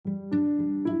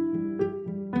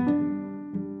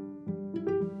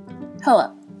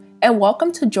Hello, and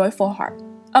welcome to Joyful Heart,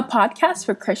 a podcast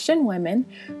for Christian women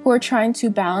who are trying to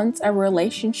balance a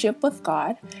relationship with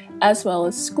God, as well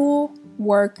as school,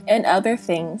 work, and other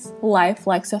things life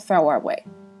likes to throw our way.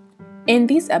 In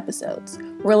these episodes,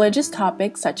 religious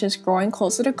topics such as growing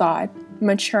closer to God,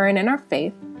 maturing in our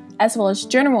faith, as well as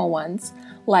general ones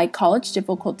like college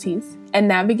difficulties and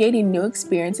navigating new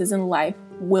experiences in life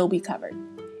will be covered.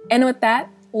 And with that,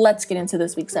 let's get into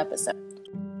this week's episode.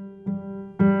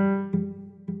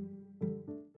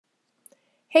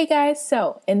 Hey guys,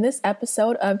 so in this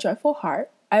episode of Joyful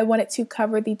Heart, I wanted to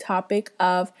cover the topic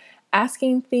of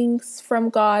asking things from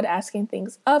God, asking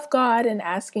things of God, and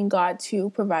asking God to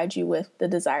provide you with the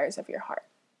desires of your heart.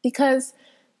 Because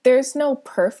there's no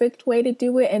perfect way to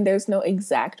do it and there's no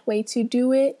exact way to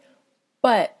do it,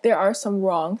 but there are some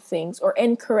wrong things or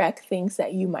incorrect things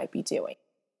that you might be doing.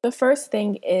 The first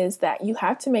thing is that you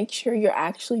have to make sure you're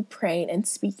actually praying and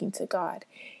speaking to God.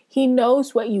 He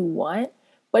knows what you want.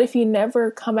 But if you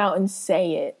never come out and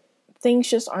say it, things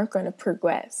just aren't going to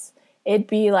progress. It'd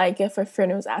be like if a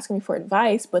friend was asking me for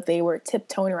advice, but they were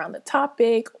tiptoeing around the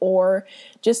topic or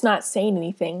just not saying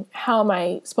anything. How am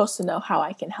I supposed to know how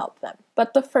I can help them?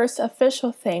 But the first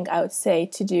official thing I would say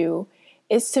to do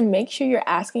is to make sure you're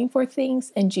asking for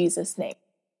things in Jesus' name.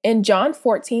 In John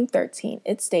 14:13,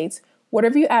 it states,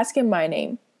 "Whatever you ask in my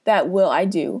name, that will I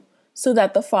do, so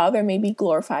that the Father may be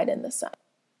glorified in the Son."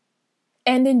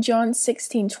 And in John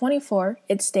 16:24,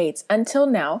 it states, "Until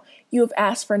now, you have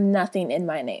asked for nothing in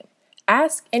my name.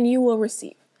 Ask and you will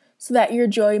receive, so that your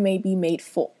joy may be made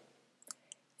full."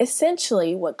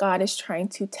 Essentially, what God is trying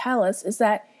to tell us is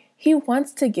that He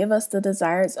wants to give us the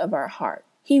desires of our heart.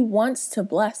 He wants to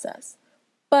bless us.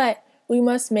 But we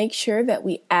must make sure that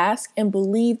we ask and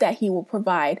believe that He will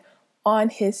provide on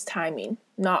His timing,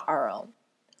 not our own.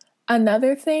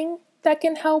 Another thing that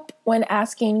can help when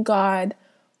asking God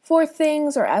for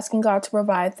things or asking God to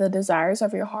provide the desires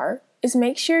of your heart is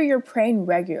make sure you're praying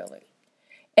regularly.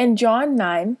 In John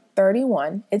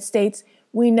 9:31, it states,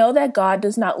 "We know that God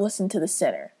does not listen to the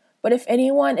sinner, but if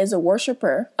anyone is a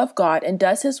worshiper of God and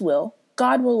does His will,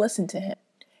 God will listen to him."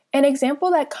 An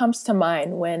example that comes to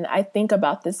mind when I think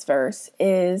about this verse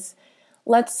is,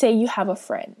 let's say you have a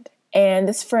friend, and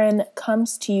this friend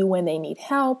comes to you when they need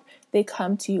help, they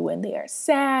come to you when they are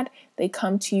sad, they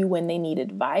come to you when they need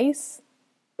advice.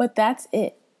 But that's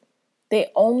it. They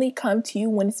only come to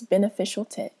you when it's beneficial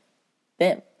to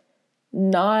them,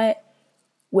 not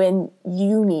when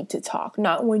you need to talk,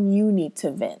 not when you need to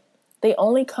vent. They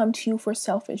only come to you for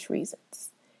selfish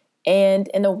reasons. And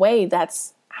in a way,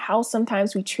 that's how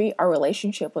sometimes we treat our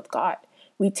relationship with God.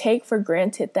 We take for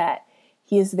granted that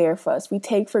He is there for us. We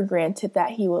take for granted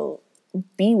that He will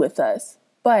be with us,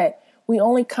 but we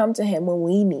only come to Him when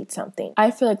we need something.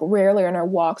 I feel like rarely in our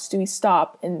walks do we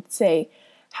stop and say,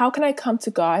 how can I come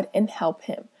to God and help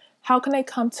Him? How can I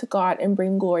come to God and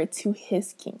bring glory to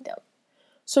His kingdom?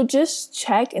 So just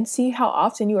check and see how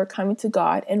often you are coming to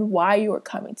God and why you are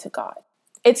coming to God.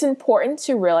 It's important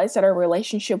to realize that our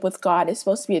relationship with God is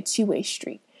supposed to be a two-way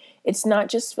street. It's not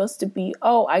just supposed to be,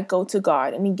 oh, I go to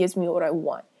God and He gives me what I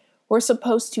want. We're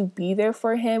supposed to be there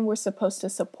for Him. We're supposed to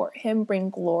support Him, bring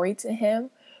glory to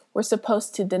Him. We're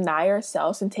supposed to deny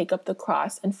ourselves and take up the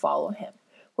cross and follow Him.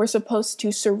 We're supposed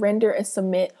to surrender and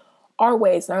submit our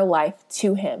ways and our life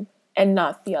to Him and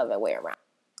not the other way around.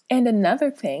 And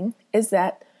another thing is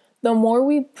that the more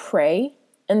we pray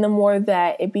and the more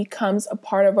that it becomes a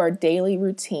part of our daily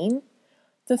routine,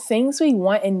 the things we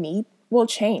want and need will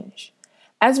change.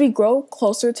 As we grow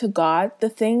closer to God, the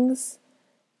things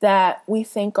that we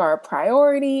think are a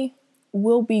priority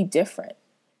will be different.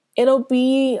 It'll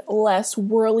be less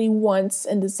worldly wants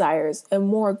and desires and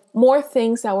more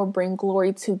things that will bring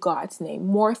glory to God's name,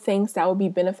 more things that will be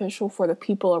beneficial for the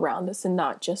people around us and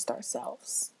not just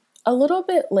ourselves. A little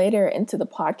bit later into the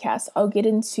podcast, I'll get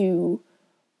into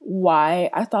why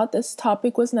I thought this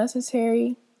topic was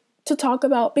necessary to talk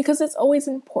about, because it's always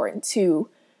important to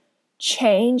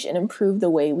change and improve the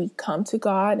way we come to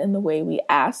God and the way we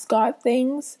ask God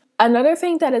things. Another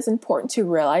thing that is important to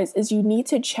realize is you need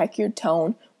to check your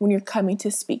tone when you're coming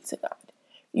to speak to God.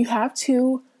 You have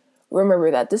to remember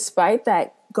that despite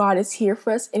that God is here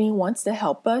for us and He wants to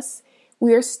help us,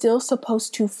 we are still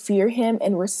supposed to fear Him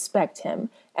and respect Him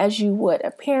as you would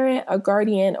a parent, a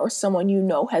guardian, or someone you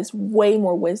know has way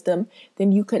more wisdom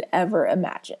than you could ever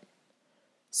imagine.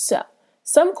 So,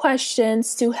 some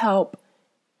questions to help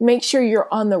make sure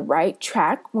you're on the right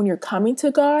track when you're coming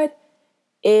to God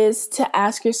is to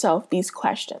ask yourself these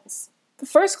questions. The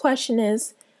first question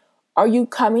is, are you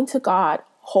coming to God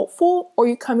hopeful or are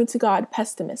you coming to God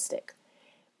pessimistic?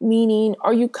 Meaning,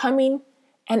 are you coming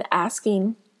and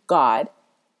asking God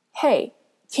hey,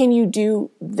 can you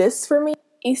do this for me?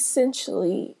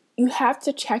 Essentially, you have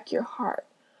to check your heart.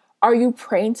 Are you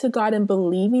praying to God and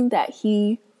believing that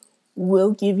He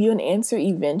will give you an answer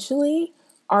eventually?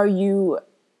 Are you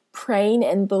praying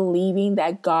and believing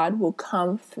that God will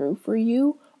come through for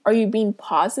you? Are you being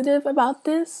positive about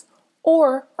this?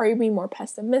 Or are you being more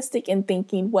pessimistic and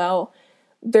thinking, well,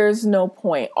 there's no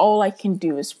point. All I can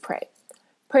do is pray.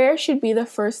 Prayer should be the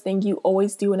first thing you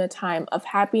always do in a time of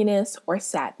happiness or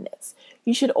sadness.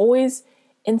 You should always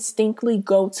instinctively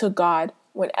go to God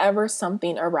whenever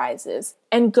something arises.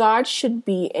 And God should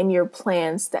be in your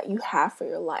plans that you have for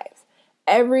your life.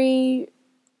 Every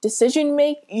decision you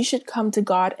make, you should come to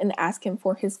God and ask Him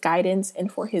for His guidance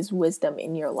and for His wisdom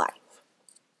in your life.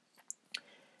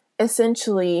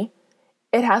 Essentially,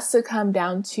 it has to come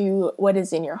down to what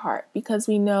is in your heart, because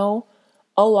we know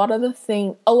a lot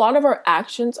of our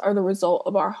actions are the result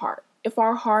of our heart. If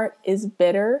our heart is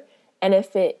bitter and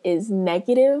if it is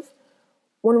negative,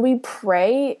 when we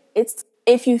pray, it's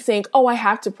if you think, oh, I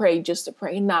have to pray just to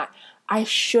pray, not I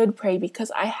should pray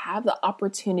because I have the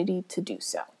opportunity to do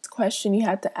so. The question you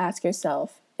have to ask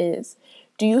yourself is,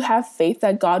 do you have faith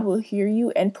that God will hear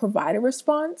you and provide a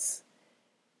response?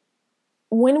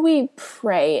 When we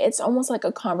pray, it's almost like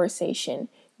a conversation.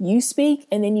 You speak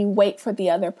and then you wait for the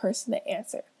other person to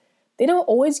answer. They don't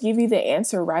always give you the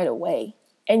answer right away.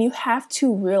 And you have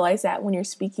to realize that when you're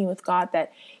speaking with God,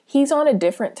 that He's on a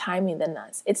different timing than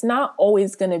us. It's not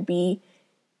always going to be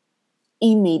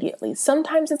immediately.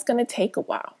 Sometimes it's going to take a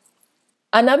while.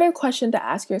 Another question to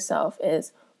ask yourself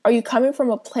is, are you coming from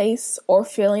a place or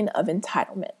feeling of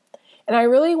entitlement? And I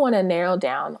really want to narrow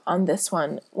down on this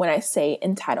one when I say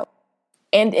entitlement.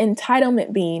 And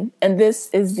entitlement being, and this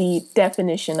is the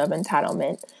definition of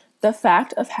entitlement, the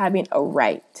fact of having a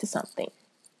right to something,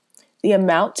 the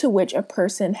amount to which a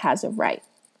person has a right,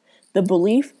 the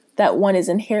belief that one is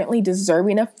inherently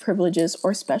deserving of privileges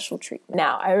or special treatment.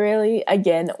 Now, I really,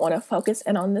 again, want to focus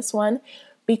in on this one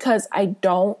because I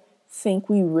don't think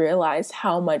we realize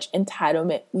how much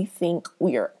entitlement we think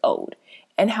we are owed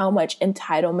and how much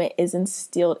entitlement is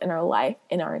instilled in our life,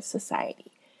 in our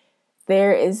society.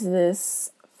 There is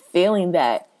this feeling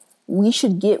that we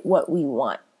should get what we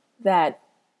want, that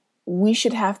we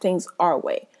should have things our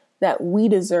way, that we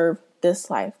deserve this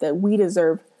life, that we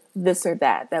deserve this or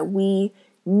that we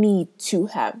need to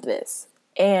have this.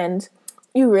 And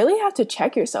you really have to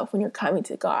check yourself when you're coming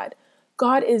to God.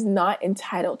 God is not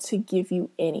entitled to give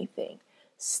you anything.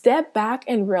 Step back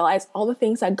and realize all the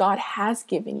things that God has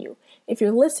given you. If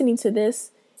you're listening to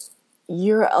this,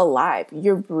 you're alive,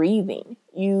 you're breathing,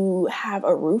 you have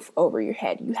a roof over your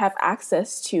head, you have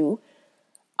access to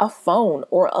a phone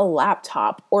or a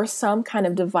laptop or some kind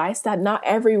of device that not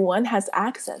everyone has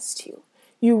access to.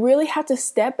 You really have to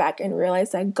step back and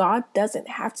realize that God doesn't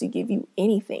have to give you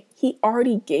anything. He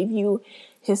already gave you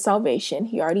His salvation.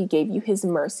 He already gave you His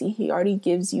mercy. He already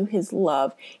gives you His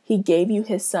love. He gave you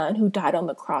His Son who died on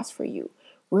the cross for you.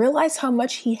 Realize how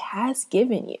much He has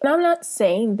given you. And I'm not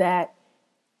saying that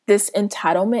this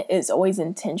entitlement is always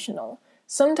intentional.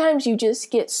 Sometimes you just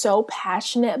get so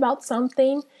passionate about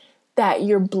something that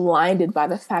you're blinded by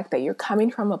the fact that you're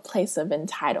coming from a place of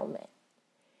entitlement.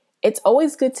 It's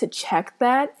always good to check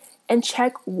that and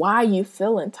check why you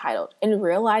feel entitled and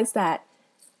realize that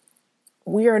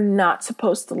we are not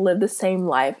supposed to live the same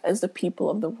life as the people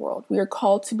of the world. We are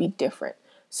called to be different.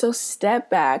 So step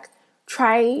back,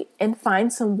 try and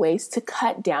find some ways to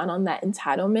cut down on that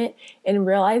entitlement and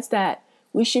realize that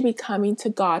we should be coming to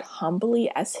God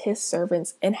humbly as His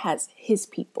servants and as His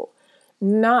people,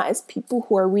 not as people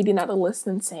who are reading out a list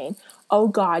and saying, oh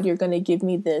God, you're going to give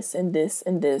me this and this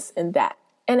and this and that.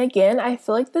 And again, I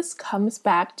feel like this comes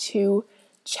back to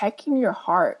checking your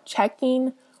heart,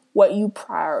 checking what you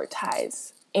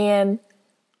prioritize, and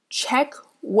check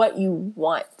what you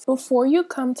want. Before you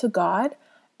come to God,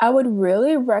 I would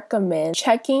really recommend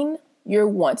checking your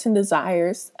wants and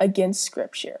desires against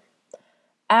Scripture.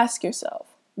 Ask yourself,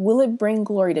 will it bring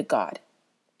glory to God?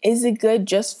 Is it good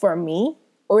just for me,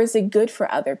 or is it good for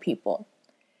other people?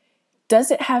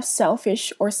 Does it have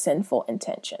selfish or sinful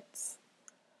intentions?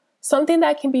 Something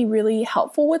that can be really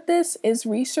helpful with this is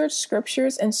research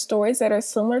scriptures and stories that are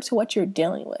similar to what you're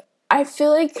dealing with. I feel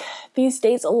like these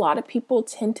days a lot of people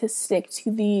tend to stick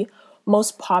to the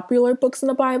most popular books in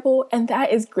the Bible, and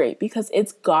that is great because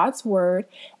it's God's word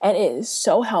and it is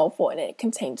so helpful and it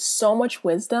contains so much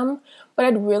wisdom. But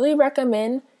I'd really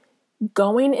recommend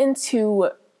going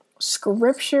into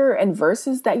scripture and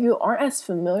verses that you aren't as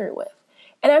familiar with.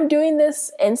 And I'm doing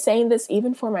this and saying this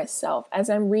even for myself as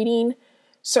I'm reading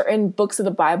certain books of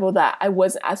the Bible that I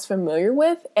wasn't as familiar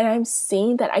with, and I'm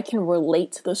seeing that I can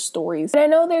relate to the stories. And I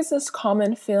know there's this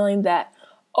common feeling that,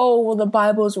 oh, well, the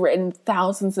Bible was written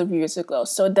thousands of years ago,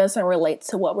 so it doesn't relate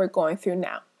to what we're going through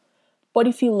now. But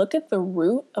if you look at the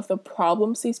root of the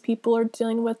problems these people are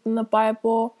dealing with in the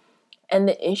Bible and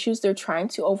the issues they're trying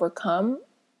to overcome,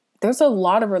 there's a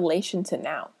lot of relation to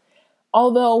now.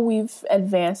 Although we've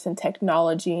advanced in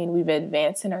technology and we've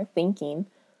advanced in our thinking,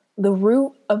 the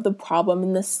root of the problem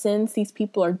and the sins these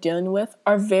people are dealing with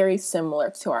are very similar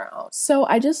to our own. So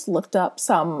I just looked up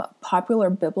some popular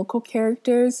biblical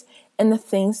characters and the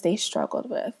things they struggled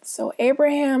with. So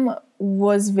Abraham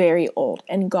was very old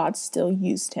and God still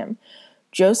used him.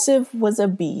 Joseph was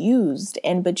abused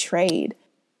and betrayed.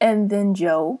 And then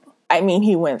Job,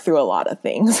 he went through a lot of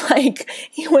things.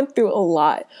 He went through a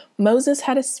lot. Moses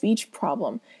had a speech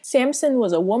problem. Samson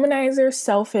was a womanizer,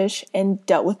 selfish, and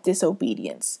dealt with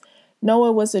disobedience.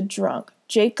 Noah was a drunk.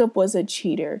 Jacob was a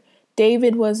cheater.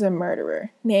 David was a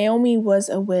murderer. Naomi was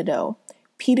a widow.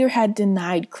 Peter had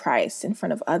denied Christ in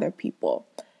front of other people.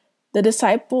 The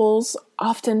disciples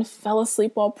often fell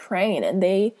asleep while praying, and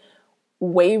they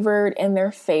wavered in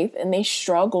their faith, and they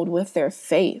struggled with their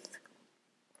faith.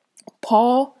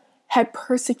 Paul had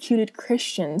persecuted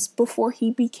Christians before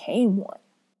he became one.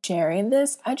 Sharing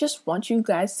this, I just want you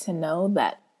guys to know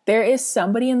that there is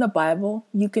somebody in the Bible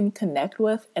you can connect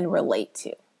with and relate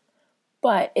to.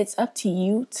 But it's up to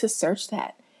you to search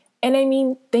that.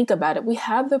 And think about it. We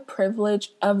have the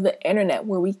privilege of the internet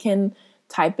where we can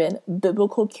type in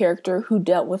biblical character who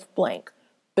dealt with blank,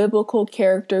 biblical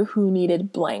character who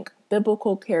needed blank,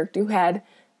 biblical character who had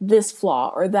this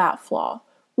flaw or that flaw.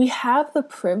 We have the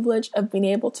privilege of being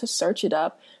able to search it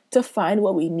up to find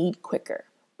what we need quicker.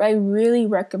 But I really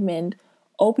recommend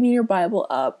opening your Bible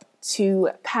up to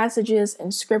passages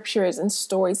and scriptures and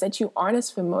stories that you aren't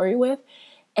as familiar with,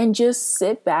 and just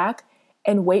sit back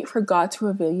and wait for God to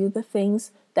reveal you the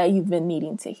things that you've been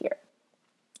needing to hear.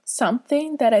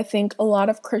 Something that I think a lot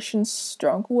of Christians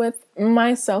struggle with,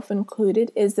 myself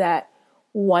included, is that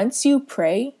once you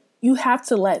pray, you have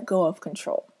to let go of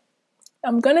control.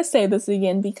 I'm going to say this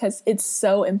again because it's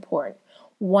so important.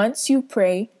 Once you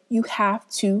pray, you have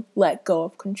to let go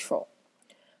of control.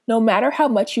 No matter how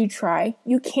much you try,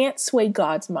 you can't sway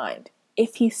God's mind.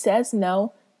 If he says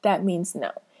no, that means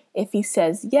no. If he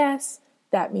says yes,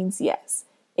 that means yes.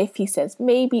 If he says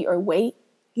maybe or wait,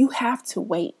 you have to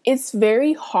wait. It's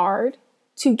very hard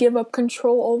to give up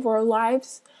control over our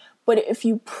lives, but if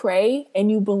you pray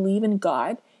and you believe in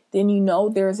God, then you know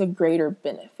there's a greater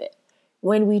benefit.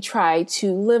 When we try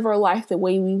to live our life the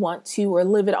way we want to or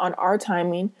live it on our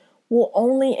timing, we'll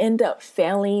only end up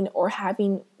failing or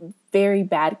having very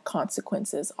bad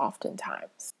consequences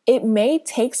oftentimes. It may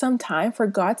take some time for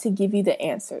God to give you the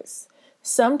answers.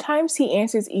 Sometimes he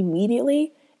answers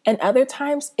immediately, and other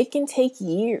times it can take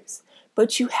years.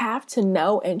 But you have to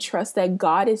know and trust that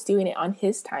God is doing it on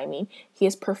his timing. He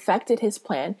has perfected his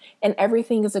plan, and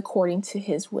everything is according to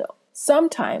his will.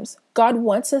 Sometimes God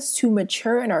wants us to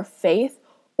mature in our faith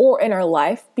or in our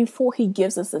life before he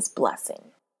gives us this blessing.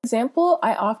 Example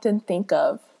I often think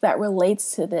of that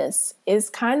relates to this is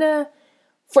kind of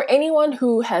for anyone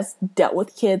who has dealt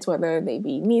with kids, whether they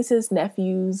be nieces,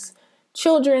 nephews,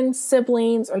 children,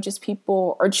 siblings, or just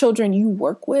people or children you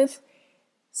work with.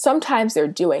 Sometimes they're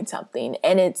doing something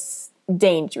and it's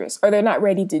dangerous or they're not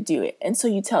ready to do it. And so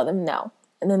you tell them no.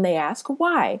 And then they ask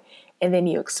why. And then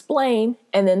you explain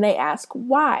and then they ask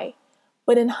why.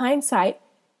 But in hindsight,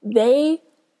 they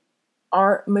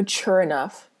aren't mature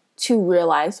enough to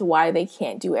realize why they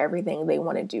can't do everything they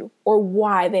want to do or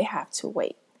why they have to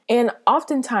wait. And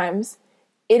oftentimes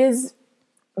it is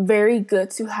very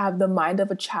good to have the mind of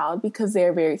a child because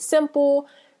they're very simple.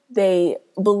 They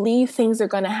believe things are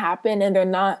going to happen and they're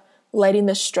not letting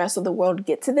the stress of the world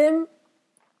get to them.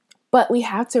 But we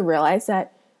have to realize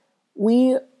that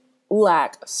we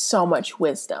lack so much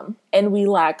wisdom and we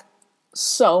lack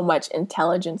so much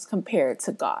intelligence compared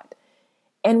to God.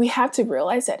 And we have to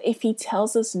realize that if he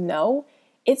tells us no,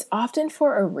 it's often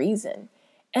for a reason.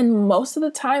 And most of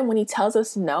the time when he tells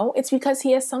us no, it's because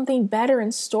he has something better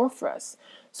in store for us.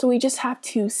 So we just have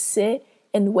to sit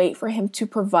and wait for him to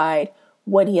provide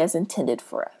what he has intended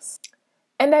for us.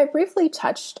 And I briefly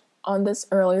touched on this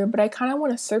earlier, but I kind of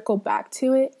want to circle back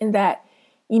to it in that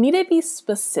you need to be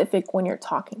specific when you're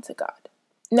talking to God.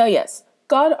 Now, yes,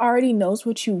 God already knows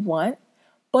what you want,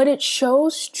 but it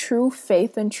shows true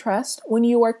faith and trust when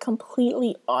you are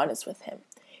completely honest with him.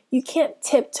 You can't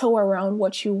tiptoe around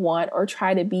what you want or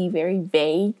try to be very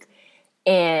vague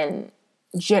and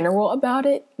general about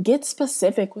it. Get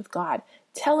specific with God.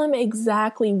 Tell him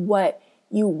exactly what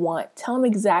you want. Tell him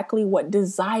exactly what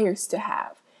desires to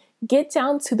have. Get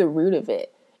down to the root of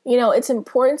it. It's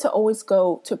important to always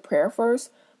go to prayer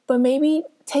first, but maybe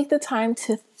take the time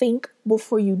to think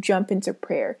before you jump into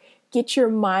prayer. Get your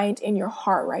mind and your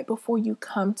heart right before you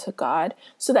come to God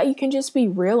so that you can just be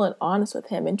real and honest with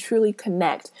him and truly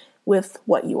connect with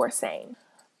what you are saying.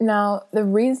 Now, the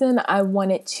reason I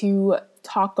wanted to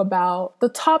talk about the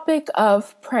topic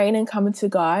of praying and coming to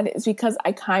God is because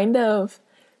I kind of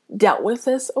dealt with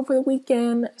this over the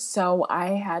weekend. So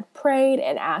I had prayed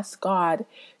and asked God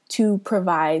to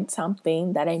provide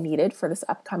something that I needed for this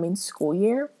upcoming school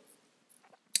year.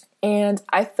 And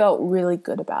I felt really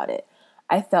good about it.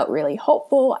 I felt really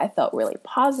hopeful. I felt really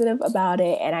positive about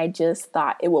it. And I just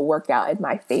thought it would work out in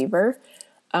my favor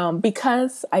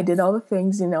because I did all the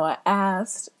things, I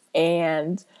asked.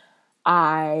 And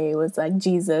I was like,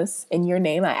 Jesus, in your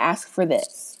name, I ask for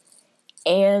this.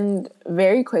 And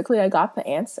very quickly, I got the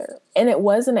answer. And it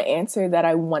wasn't an answer that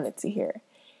I wanted to hear.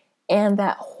 And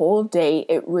that whole day,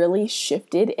 it really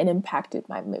shifted and impacted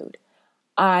my mood.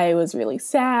 I was really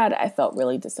sad. I felt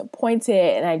really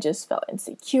disappointed. And I just felt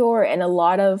insecure. And a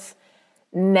lot of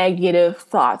negative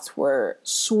thoughts were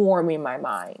swarming my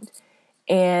mind.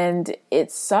 And it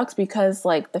sucks because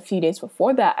the few days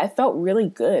before that, I felt really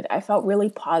good. I felt really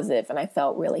positive and I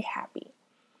felt really happy.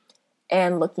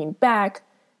 And looking back,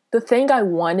 the thing I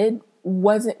wanted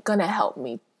wasn't going to help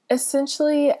me.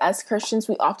 Essentially, as Christians,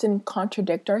 we often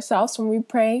contradict ourselves when we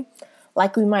pray.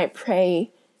 We might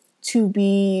pray to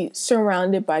be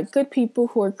surrounded by good people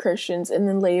who are Christians and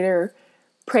then later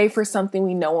pray for something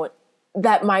we know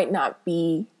that might not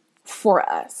be for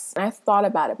us. And I thought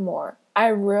about it more. I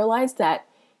realized that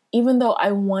even though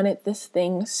I wanted this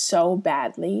thing so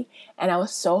badly and I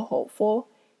was so hopeful,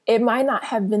 it might not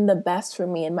have been the best for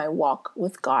me in my walk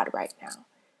with God right now.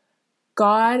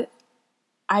 God,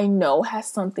 I know,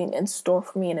 has something in store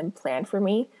for me and in plan for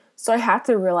me. So I have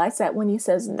to realize that when he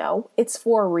says no, it's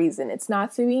for a reason. It's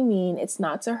not to be mean. It's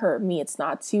not to hurt me. It's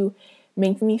not to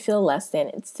make me feel less than.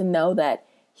 It's to know that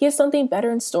he has something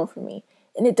better in store for me.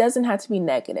 And it doesn't have to be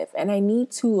negative. And I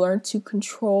need to learn to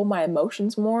control my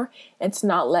emotions more and to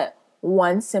not let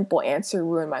one simple answer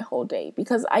ruin my whole day.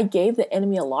 Because I gave the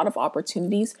enemy a lot of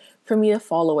opportunities for me to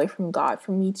fall away from God,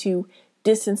 for me to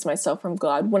distance myself from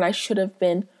God when I should have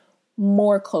been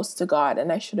more close to God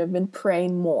and I should have been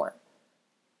praying more.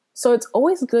 So it's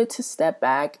always good to step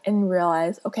back and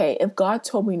realize, okay, if God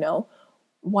told me no,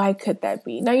 why could that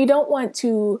be? Now, you don't want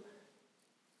to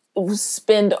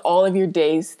spend all of your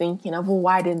days thinking of, well,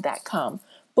 why didn't that come?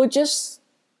 But just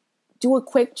do a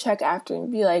quick check after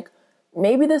and be like,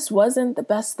 maybe this wasn't the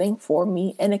best thing for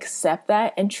me, and accept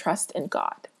that and trust in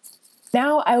God.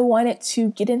 Now I wanted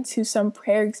to get into some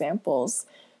prayer examples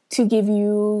to give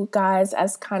you guys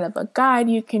as kind of a guide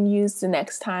you can use the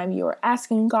next time you're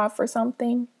asking God for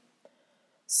something.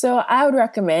 So I would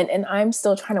recommend, and I'm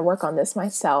still trying to work on this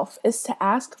myself, is to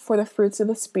ask for the fruits of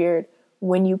the Spirit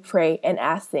when you pray and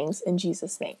ask things in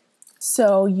Jesus' name.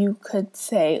 So you could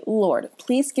say, Lord,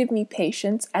 please give me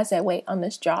patience as I wait on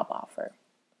this job offer.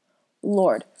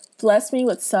 Lord, bless me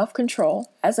with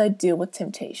self-control as I deal with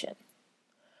temptation.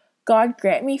 God,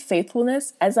 grant me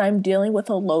faithfulness as I'm dealing with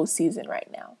a low season right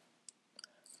now.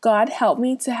 God, help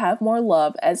me to have more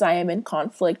love as I am in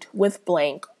conflict with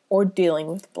blank or dealing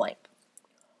with blank.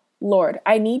 Lord,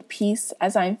 I need peace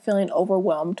as I'm feeling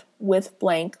overwhelmed with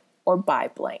blank or by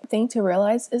blank. The thing to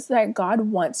realize is that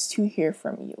God wants to hear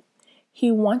from you.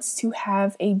 He wants to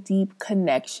have a deep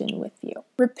connection with you.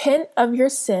 Repent of your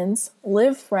sins,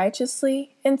 live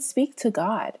righteously, and speak to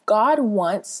God. God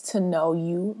wants to know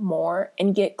you more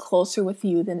and get closer with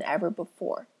you than ever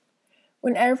before.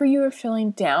 Whenever you are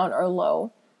feeling down or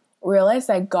low, realize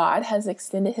that God has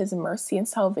extended his mercy and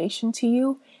salvation to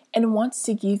you and wants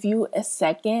to give you a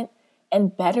second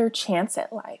and better chance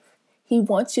at life. He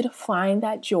wants you to find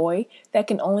that joy that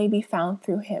can only be found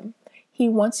through him. He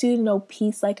wants you to know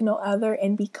peace like no other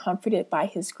and be comforted by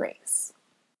his grace.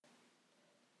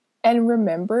 And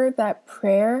remember that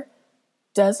prayer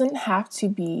doesn't have to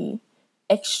be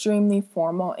extremely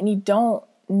formal, and you don't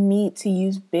need to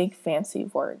use big fancy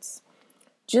words.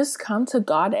 Just come to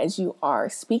God as you are.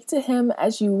 Speak to him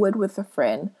as you would with a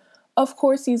friend. Of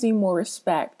course, using more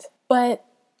respect, but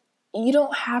you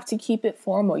don't have to keep it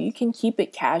formal. You can keep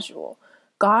it casual.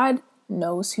 God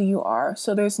knows who you are,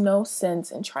 so there's no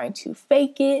sense in trying to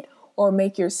fake it or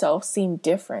make yourself seem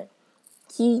different.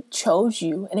 He chose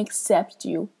you and accepts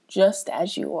you just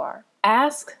as you are.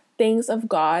 Ask things of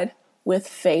God with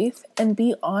faith and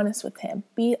be honest with him.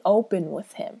 Be open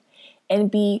with him and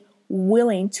be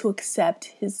willing to accept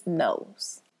his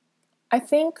no's. I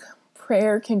think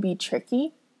prayer can be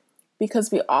tricky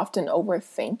because we often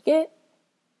overthink it.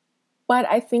 But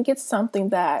I think it's something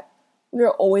that we're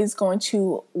always going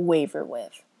to waver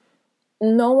with.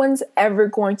 No one's ever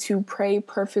going to pray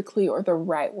perfectly or the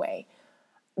right way.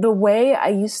 The way I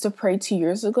used to pray 2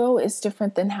 years ago is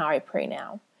different than how I pray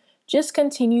now. Just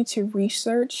continue to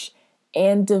research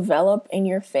and develop in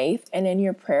your faith and in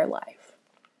your prayer life.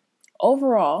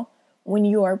 Overall, when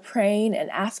you are praying and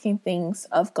asking things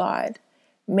of God,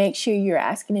 make sure you're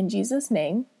asking in Jesus'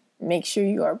 name. Make sure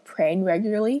you are praying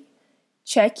regularly.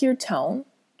 Check your tone.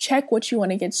 Check what you want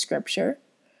to get scripture.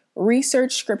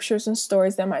 Research scriptures and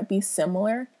stories that might be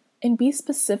similar, and be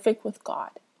specific with God.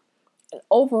 And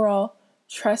overall,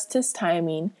 trust His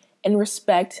timing and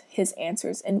respect His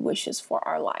answers and wishes for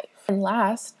our life. And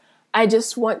last, I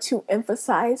just want to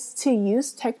emphasize to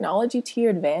use technology to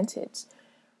your advantage.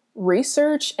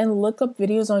 Research and look up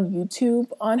videos on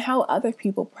YouTube on how other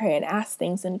people pray and ask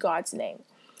things in God's name.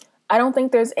 I don't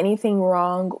think there's anything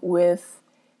wrong with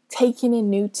taking in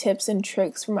new tips and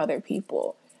tricks from other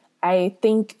people. I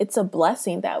think it's a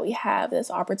blessing that we have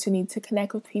this opportunity to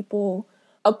connect with people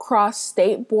across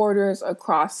state borders,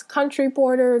 across country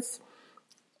borders,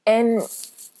 and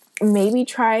maybe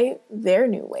try their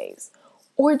new ways.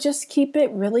 Or just keep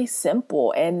it really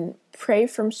simple and pray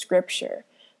from scripture.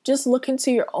 Just look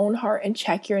into your own heart and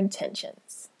check your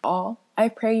intentions. I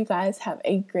pray you guys have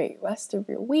a great rest of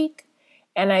your week,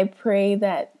 and I pray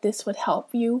that this would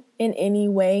help you in any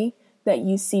way that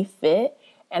you see fit.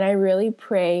 And I really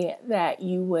pray that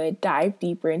you would dive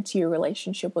deeper into your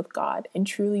relationship with God and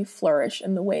truly flourish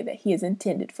in the way that He has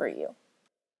intended for you.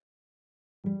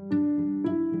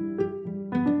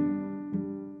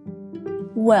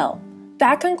 Well,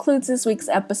 that concludes this week's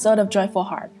episode of Joyful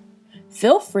Heart.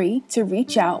 Feel free to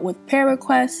reach out with prayer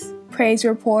requests, praise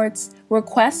reports,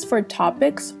 requests for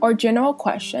topics, or general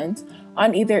questions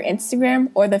on either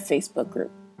Instagram or the Facebook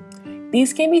group.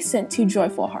 These can be sent to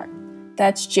Joyful Heart.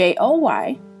 That's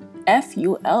JoyFullHeart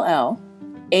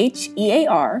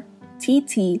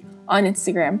on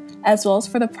Instagram, as well as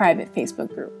for the private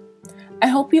Facebook group. I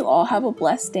hope you all have a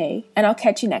blessed day, and I'll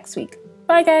catch you next week.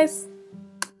 Bye, guys!